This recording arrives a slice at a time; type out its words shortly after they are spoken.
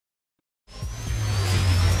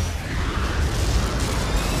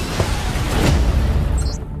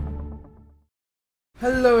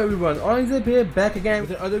Hello everyone, Aurangzeb here, back again with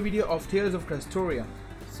another video of Tales of Crestoria.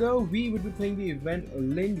 So we would be playing the event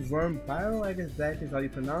LINDWURM PYRO, I guess that is how you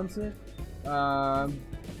pronounce it. By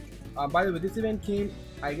the way, this event came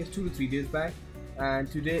I guess 2 to 3 days back, and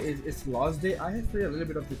today is its last day. I have played a little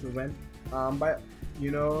bit of this event by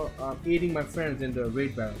aiding my friends in the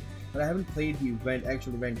raid battle, but I haven't played the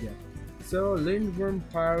actual event yet. So LINDWURM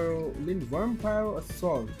PYRO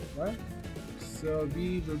Assault, right? So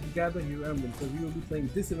we will gather here emblems. So we will be playing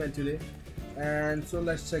this event today, and so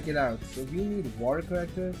let's check it out. So we need water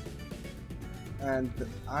characters, and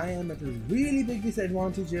I am at a really big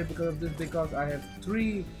disadvantage here because of this, because I have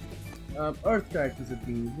 3 earth characters with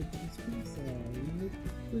me, which is pretty sad.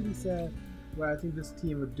 Pretty sad. Well, I think this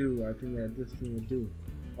team would do. I think that this team would do.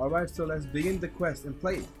 Alright, so let's begin the quest and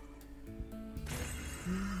play.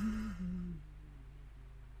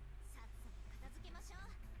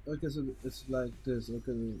 Okay, so it's like this.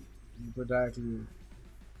 Okay, we directly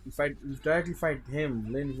fight him,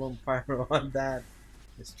 LINDWURM PYRO, on that.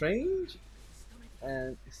 It's strange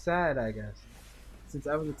and sad, I guess, since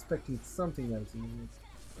I was expecting something else,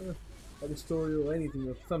 like a story or anything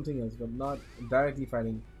or something else, but not directly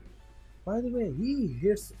fighting. By the way, he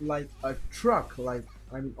hits like a truck. Like,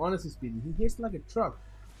 I mean, honestly speaking, he hits like a truck.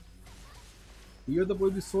 You're the boy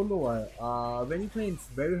with solo. When he plays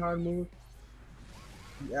very hard move,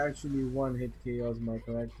 he actually one-hit KOs my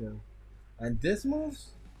character. And this move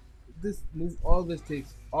always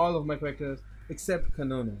takes all of my characters except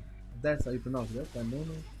Kanonno. That's how you pronounce it, right?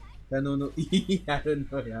 Kanonno. I don't know.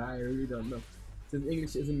 Yeah, I really don't know. Since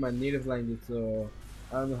English isn't my native language, so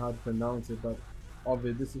I don't know how to pronounce it. But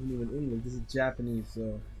obviously, this isn't even English. This is Japanese.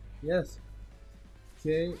 So yes.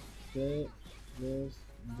 Okay. There's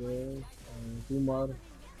two more.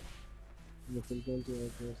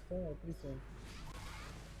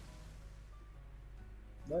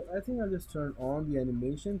 But I think I'll just turn on the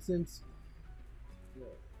animation, since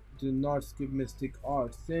do not skip mystic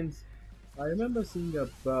art, since I remember seeing a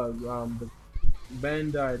bug. The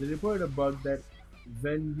Bandai, they reported a bug that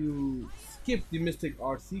when you skip the mystic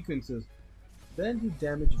art sequences, then the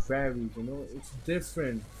damage varies. It's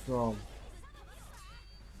different from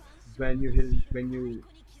when you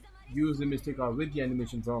use the mystic art with the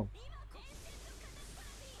animations on.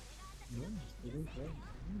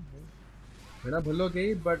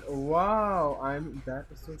 Okay, but wow, that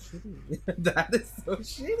is so shitty. That is so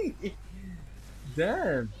shitty.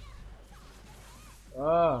 Damn.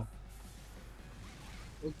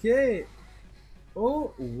 Okay.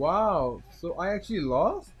 Oh wow. So I actually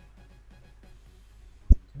lost?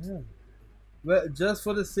 Damn. Well, just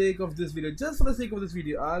for the sake of this video,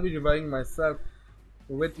 I'll be reviving myself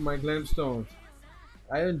with my glimstones.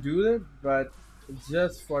 I don't do it, but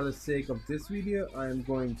just for the sake of this video, I am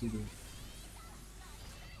going to do.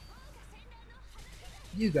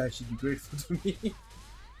 You guys should be grateful to me.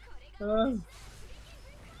 Wow,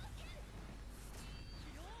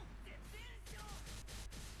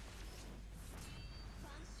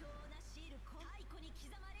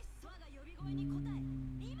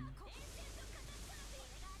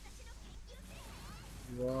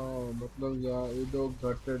 matlab yaar, ye do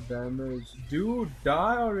gutter damage. Dude,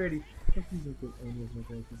 die already. Oh, please don't kill any of my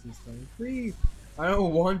characters this time. Please. I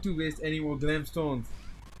don't want to waste any more glimstones.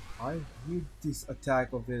 I hate this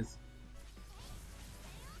attack of his.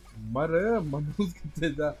 Please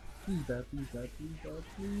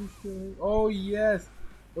kill him. Oh yes.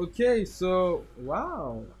 Okay, so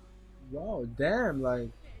wow, damn,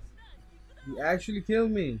 like he actually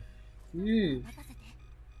killed me.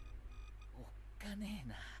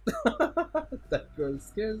 That girl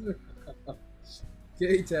scares me.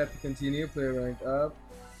 Okay, tap to continue. Play rank up.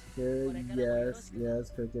 Okay, yes,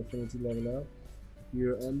 definitely level up.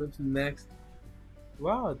 Hero emblems next.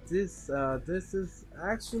 Wow, this is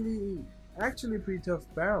actually pretty tough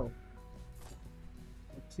battle.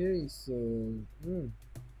 Okay, so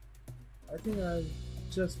I think I'll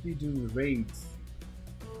just be doing raids.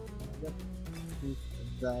 Yep,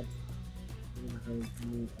 that will help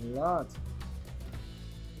me a lot.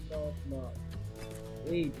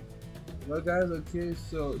 Raid. Well guys, okay,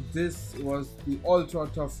 so this was the ultra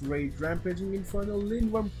tough raid, Rampaging Inferno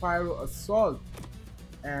LINDWURM PYRO Assault.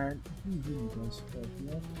 And he really was tough, he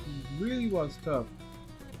really was tough.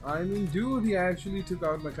 I mean, dude, he actually took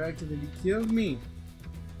out my character and he killed me.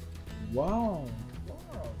 Wow,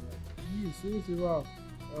 seriously, wow.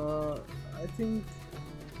 I think,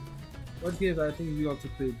 what games I think we also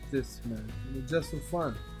played this, man, just for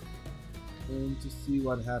fun, and to see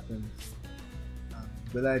what happens.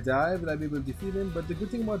 Will I die? Will I be able to defeat him? But the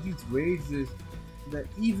good thing about these raids is that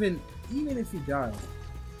even if he dies,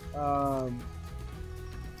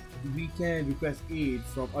 we can request aid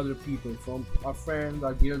from other people, from our friends,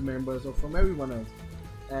 our guild members, or from everyone else,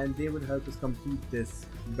 and they would help us complete this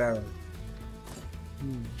barrel.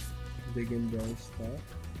 Begin their stuff.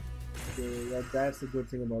 So that's the good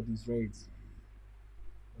thing about these raids.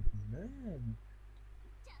 Man,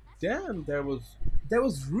 damn, that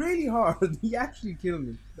was really hard. He actually killed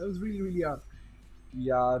me. That was really hard.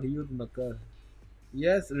 Yeah, he would nakar.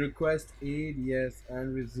 Yes, request aid. Yes,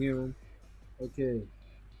 and resume. Okay.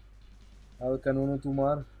 Al Kanonno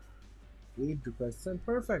Tumar. Aid request sent.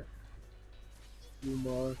 Perfect.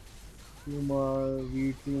 Tumar.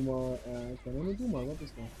 Read Tumar. Kanonno Tumar. What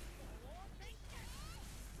is that?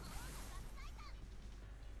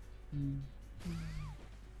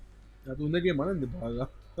 तूने क्या मन दिखागा?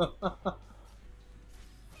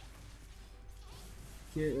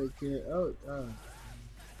 Okay. Oh,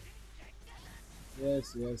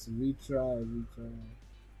 yes. Retry.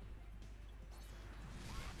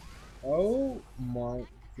 Oh my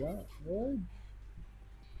god! Oh,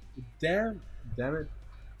 damn it!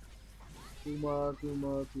 Tumar.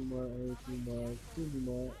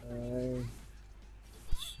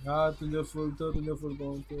 तुझे full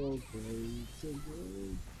bounce.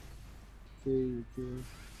 Okay.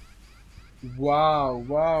 Wow.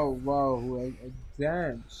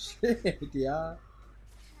 Damn shit, yeah.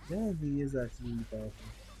 Damn, he is actually really powerful.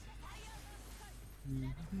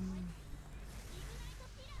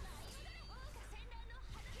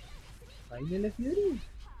 Final Fury.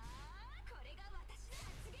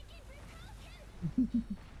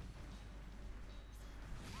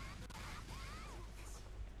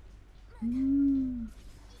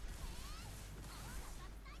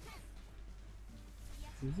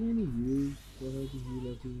 Is there any use for her to heal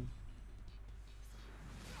us?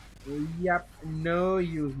 Yep, no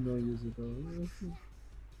use at all.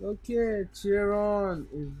 Okay, cheer on.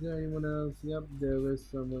 Is there anyone else? Yep, there is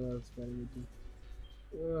someone else fighting with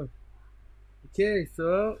you. Okay,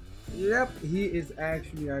 so yep, he is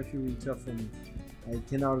actually tough for me. I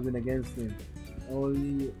cannot win against him.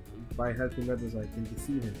 Only by helping others I can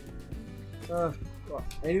defeat him. Well,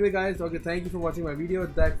 anyway guys, okay, thank you for watching my video.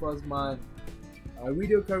 That was my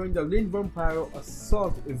video covering the LINDWURM PYRO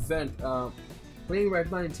Assault event, playing right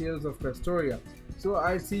now in Tales of Crestoria. So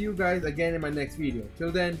I'll see you guys again in my next video.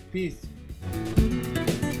 Till then, peace.